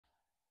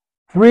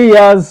3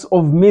 years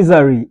of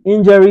misery,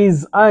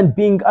 injuries, and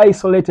being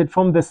isolated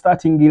from the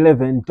starting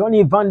 11,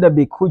 Donny Van De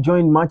Beek, who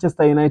joined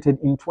Manchester United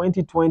in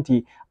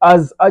 2020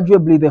 as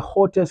arguably the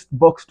hottest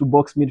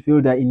box-to-box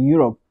midfielder in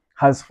Europe,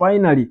 has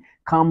finally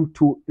come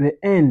to the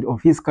end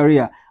of his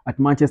career at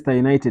Manchester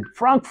United.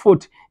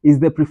 Frankfurt is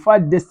the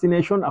preferred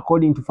destination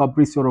according to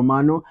Fabrizio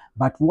Romano,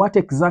 but what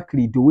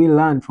exactly do we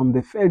learn from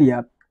the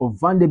failure of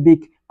Van De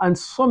Beek and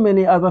so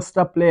many other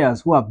star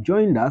players who have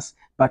joined us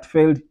but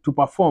failed to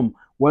perform?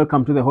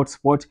 Welcome to the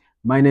Hotspot.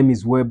 My name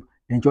is Webb.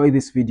 Enjoy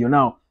this video.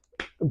 Now,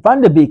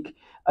 Van De Beek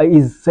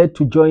is set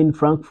to join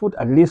Frankfurt,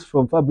 at least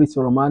from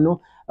Fabrizio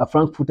Romano.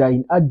 Frankfurt are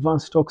in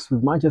advanced talks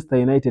with Manchester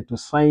United to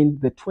sign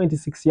the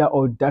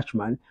 26-year-old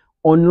Dutchman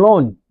on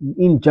loan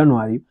in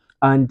January.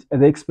 And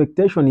the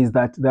expectation is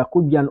that there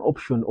could be an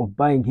option of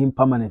buying him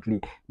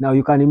permanently. Now,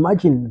 you can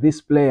imagine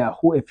this player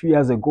who a few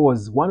years ago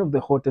was one of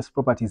the hottest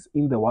properties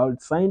in the world,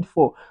 signed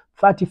for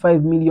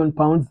 £35 million.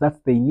 That's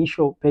the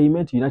initial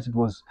payment United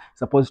was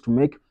supposed to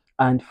make,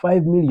 and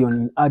 £5 million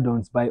in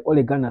add-ons by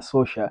Ole Gunnar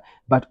Solskjaer,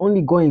 but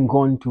only going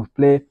on to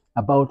play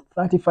about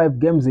 35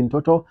 games in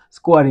total,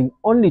 scoring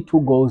only 2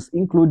 goals,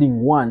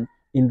 including one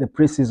in the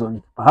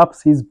preseason.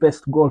 Perhaps his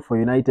best goal for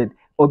United,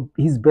 or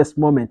his best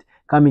moment,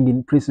 coming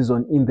in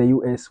preseason in the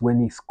US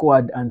when he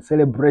scored and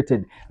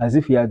celebrated as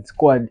if he had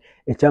scored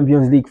a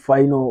Champions League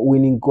final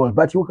winning goal.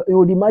 But you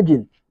would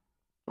imagine,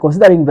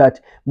 considering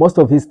that most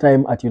of his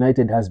time at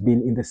United has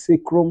been in the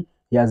sick room,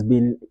 he has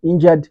been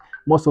injured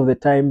most of the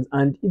times,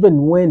 and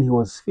even when he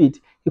was fit,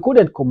 he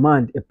couldn't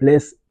command a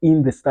place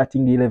in the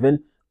starting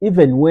 11,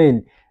 even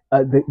when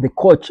the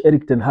coach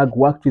Erik ten Hag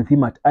worked with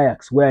him at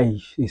Ajax, where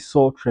he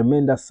saw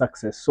tremendous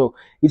success. So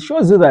it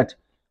shows you that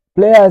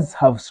players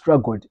have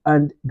struggled.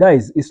 And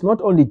guys, it's not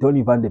only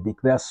Donny Van De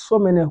Beek. There are so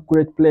many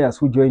great players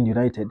who joined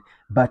United,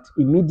 but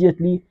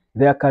immediately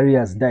their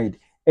careers died.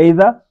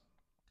 Either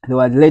they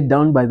were let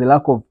down by the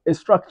lack of a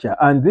structure,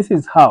 and this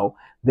is how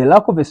the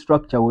lack of a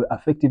structure will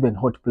affect even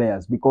hot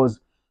players, because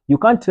you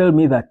can't tell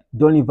me that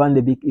Donny Van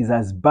De Beek is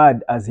as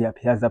bad as he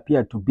has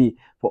appeared to be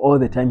for all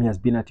the time he has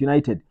been at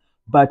United.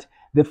 But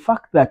the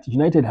fact that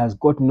United has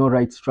got no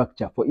right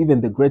structure for even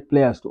the great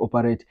players to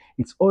operate,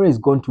 it's always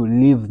going to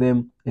leave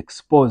them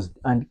exposed.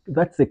 And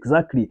that's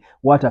exactly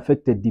what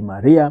affected Di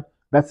Maria.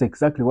 That's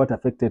exactly what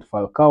affected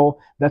Falcao.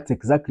 That's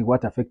exactly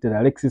what affected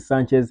Alexis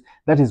Sanchez.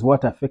 That is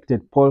what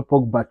affected Paul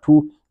Pogba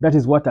too. That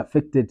is what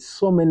affected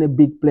so many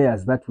big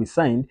players that we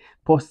signed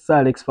post Sir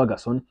Alex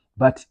Ferguson,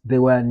 but they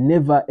were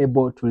never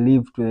able to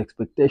live to the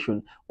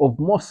expectation of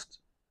most.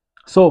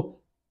 So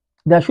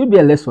there should be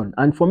a lesson.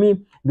 And for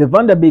me, the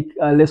Van De Beek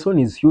lesson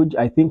is huge.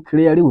 I think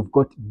clearly we've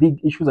got big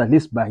issues. At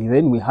least by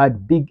then we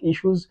had big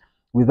issues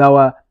with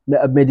our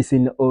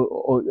medicine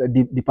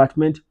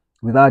department,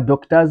 with our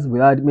doctors,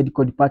 with our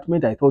medical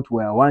department. I thought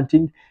we were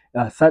wanting.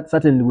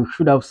 Certainly we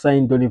should have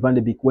signed Donny Van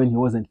De Beek when he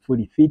wasn't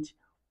fully fit.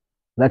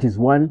 That is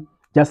one.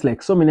 Just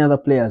like so many other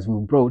players we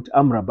brought,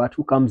 Amrabat,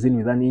 who comes in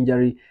with an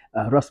injury,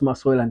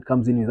 Rasmus Højlund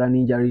comes in with an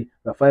injury,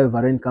 Rafael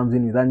Varane comes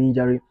in with an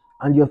injury,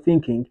 and you're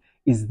thinking,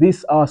 is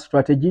this our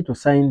strategy to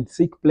sign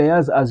sick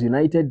players as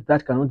United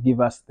that cannot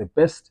give us the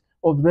best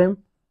of them?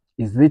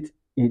 Is it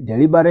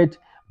deliberate?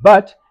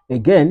 But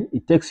again,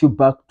 it takes you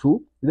back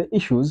to the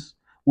issues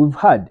we've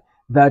had,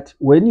 that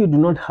when you do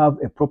not have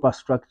a proper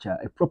structure,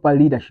 a proper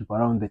leadership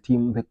around the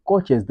team, the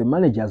coaches, the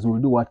managers will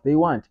do what they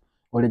want.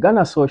 Ole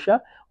Gunnar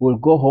Solskjaer will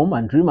go home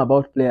and dream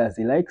about players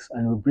he likes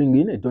and will bring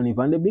in a Donny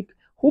Van De Beek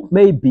who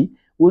maybe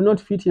will not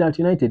fit in at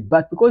United.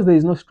 But because there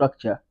is no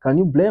structure, can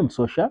you blame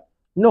Solskjaer?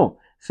 No.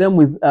 Same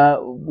with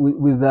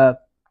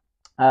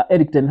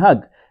Erik ten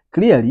Hag.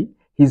 Clearly,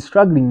 he's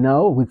struggling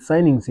now with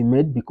signings he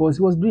made because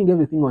he was doing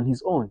everything on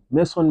his own.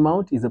 Mason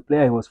Mount is a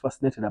player he was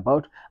fascinated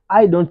about.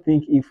 I don't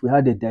think if we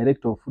had a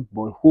director of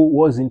football who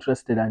was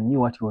interested and knew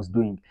what he was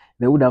doing,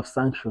 they would have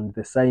sanctioned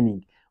the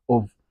signing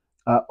of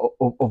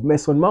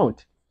Mason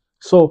Mount.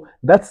 So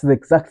that's the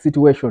exact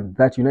situation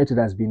that United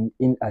has been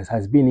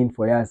in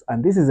for years,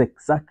 and this is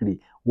exactly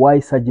why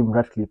Sir Jim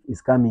Ratcliffe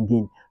is coming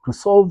in to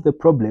solve the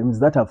problems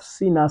that have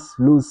seen us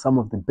lose some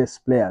of the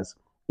best players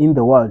in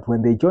the world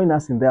when they join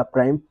us in their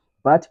prime,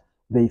 but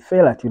they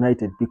fail at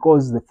United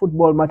because the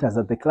football matters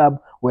at the club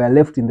were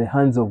left in the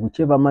hands of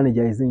whichever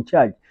manager is in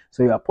charge.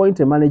 So you appoint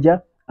a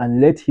manager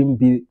and let him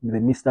be the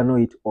Mr.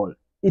 Know-it-all.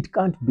 It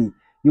can't be.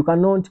 You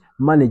cannot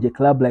manage a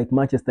club like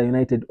Manchester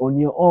United on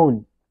your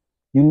own.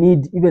 You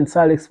need, even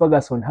Sir Alex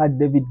Ferguson had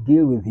David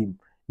Gill with him.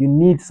 You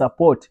need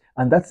support,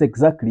 and that's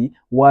exactly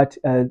what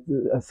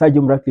Sir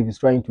Jim Ratcliffe is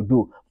trying to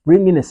do.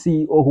 Bring in a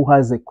CEO who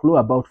has a clue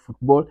about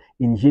football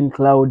in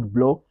Jean-Claude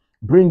Blanc.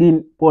 Bring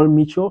in Paul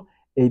Mitchell,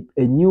 a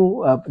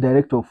new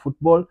director of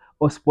football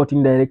or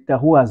sporting director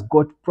who has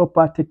got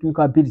proper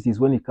technical abilities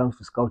when it comes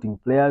to scouting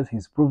players.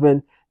 He's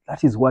proven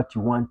that is what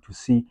you want to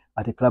see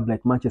at a club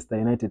like Manchester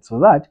United, so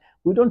that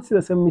we don't see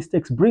the same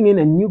mistakes. Bring in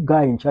a new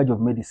guy in charge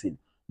of medicine,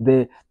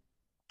 the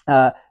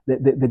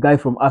guy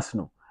from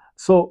Arsenal.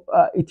 So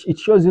it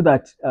shows you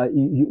that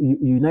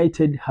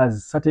United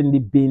has certainly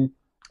been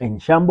in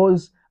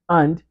shambles,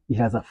 and it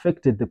has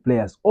affected the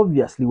players.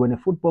 Obviously, when a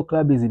football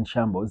club is in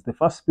shambles, the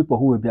first people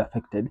who will be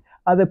affected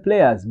are the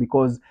players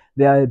because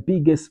they are the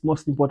biggest,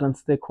 most important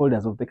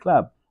stakeholders of the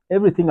club.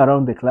 Everything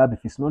around the club,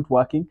 if it's not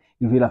working,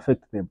 it will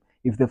affect them.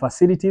 If the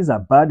facilities are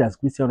bad, as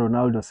Cristiano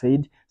Ronaldo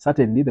said,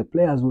 certainly the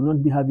players will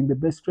not be having the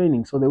best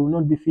training, so they will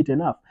not be fit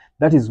enough.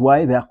 That is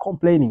why they are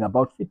complaining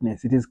about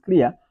fitness. It is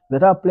clear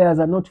that our players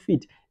are not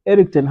fit.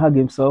 Eric Ten Hag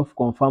himself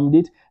confirmed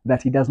it,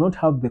 that he does not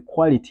have the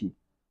quality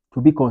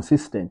to be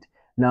consistent.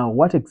 Now,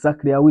 what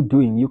exactly are we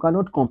doing? You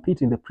cannot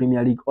compete in the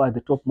Premier League or at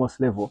the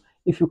topmost level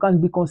if you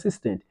can't be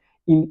consistent.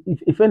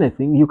 If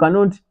anything, you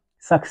cannot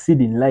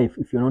succeed in life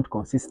if you're not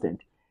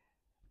consistent.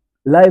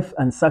 Life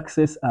and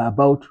success are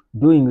about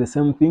doing the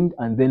same thing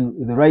and then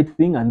the right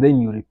thing, and then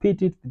you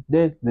repeat it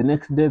the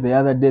next day, the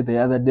other day, the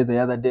other day, the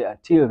other day,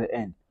 until the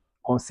end.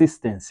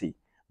 Consistency.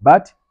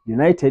 But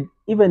United,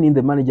 even in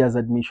the manager's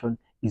admission,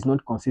 is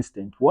not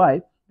consistent.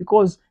 Why?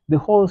 Because the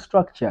whole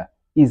structure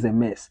is a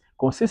mess.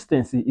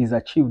 Consistency is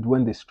achieved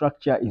when the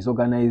structure is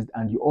organized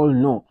and you all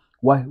know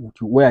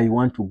where you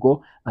want to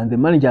go, and the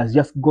manager has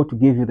just got to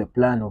give you the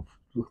plan of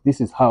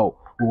this is how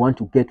we want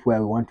to get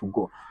where we want to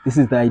go. This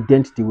is the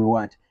identity we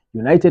want.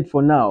 United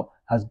for now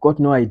has got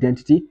no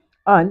identity,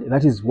 and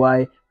that is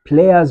why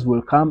players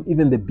will come,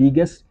 even the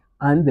biggest,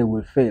 and they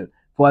will fail.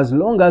 For as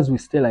long as we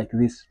stay like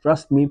this,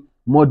 trust me,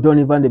 more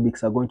Donny Van De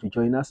Beeks are going to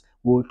join us.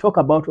 We'll talk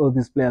about all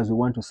these players we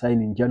want to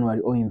sign in January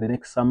or in the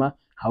next summer,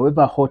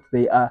 however hot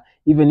they are.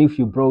 Even if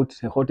you brought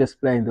the hottest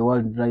player in the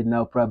world right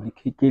now, probably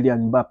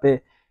Kylian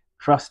Mbappe,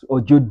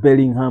 or Jude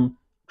Bellingham,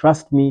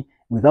 trust me,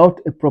 without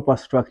a proper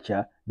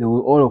structure, they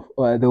will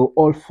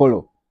all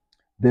follow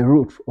the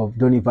route of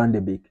Donny Van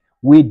De Beek.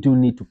 We do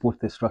need to put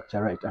the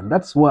structure right. And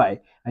that's why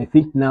I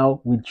think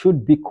now we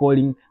should be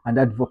calling and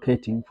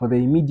advocating for the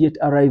immediate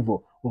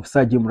arrival of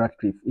Sir Jim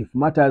Ratcliffe if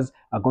matters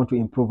are going to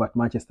improve at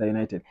Manchester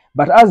United.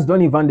 But as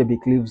Donny Van De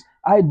Beek leaves,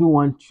 I do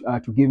want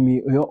to give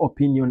me your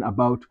opinion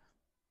about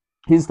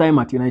his time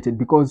at United,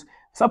 because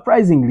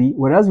surprisingly,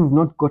 whereas we've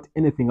not got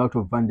anything out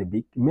of Van De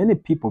Beek, many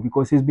people,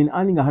 because he's been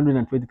earning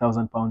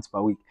 £120,000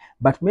 per week,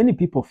 but many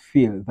people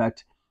feel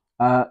that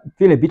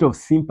feel a bit of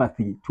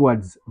sympathy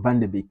towards Van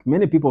De Beek.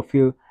 Many people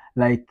feel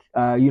like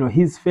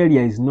his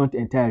failure is not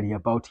entirely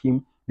about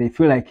him. They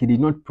feel like he did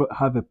not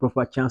have a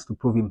proper chance to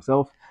prove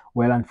himself.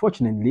 Well,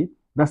 unfortunately,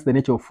 that's the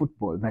nature of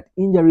football, that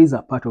injuries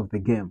are part of the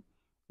game.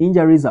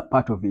 Injuries are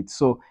part of it.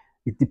 So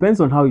it depends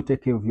on how you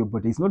take care of your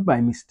body. It's not by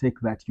mistake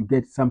that you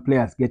get some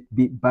players get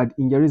bad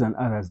injuries and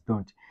others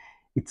don't.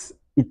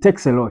 It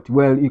takes a lot.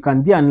 Well, you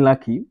can be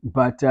unlucky,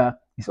 but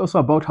it's also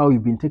about how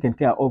you've been taken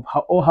care of,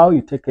 how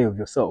you take care of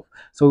yourself.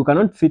 So we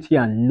cannot sit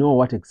here and know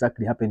what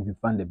exactly happened with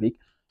Van De Beek.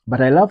 But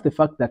I love the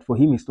fact that for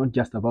him, it's not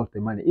just about the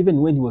money.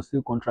 Even when he was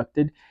still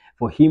contracted,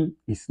 for him,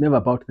 it's never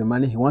about the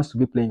money. He wants to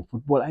be playing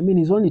football. I mean,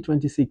 he's only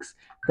 26.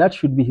 That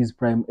should be his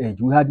prime age.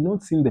 We had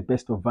not seen the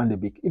best of Van De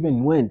Beek,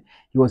 even when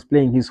he was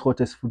playing his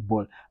hottest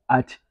football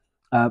at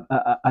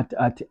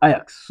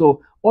Ajax.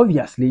 So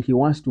obviously, he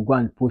wants to go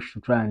and push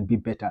to try and be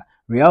better.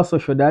 Real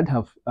Sociedad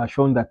have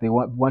shown that they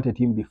wanted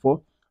him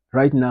before.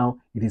 Right now,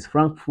 it is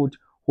Frankfurt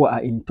who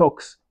are in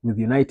talks with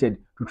United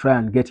to try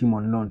and get him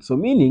on loan. So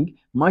meaning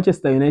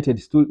Manchester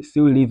United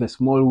still leave a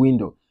small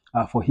window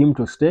for him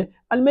to stay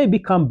and maybe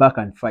come back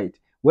and fight.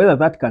 Whether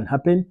that can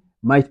happen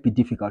might be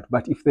difficult,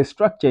 but if the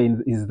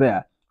structure is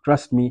there,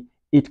 trust me,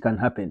 it can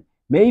happen.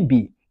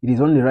 Maybe it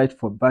is only right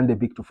for Van De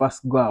Beek to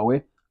first go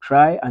away,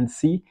 try and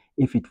see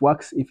if it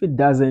works. If it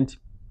doesn't,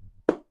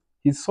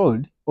 he's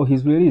sold or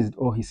he's released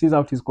or he sees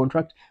out his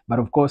contract. But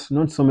of course,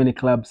 not so many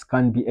clubs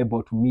can be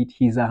able to meet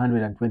his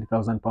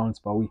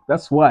 £120,000 per week.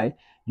 That's why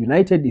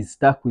United is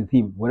stuck with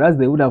him. Whereas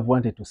they would have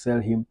wanted to sell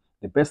him,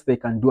 the best they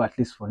can do, at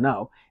least for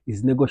now,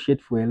 is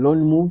negotiate for a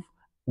loan move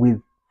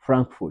with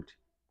Frankfurt.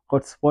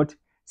 Hotspot,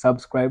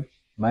 subscribe.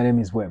 My name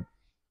is Webb.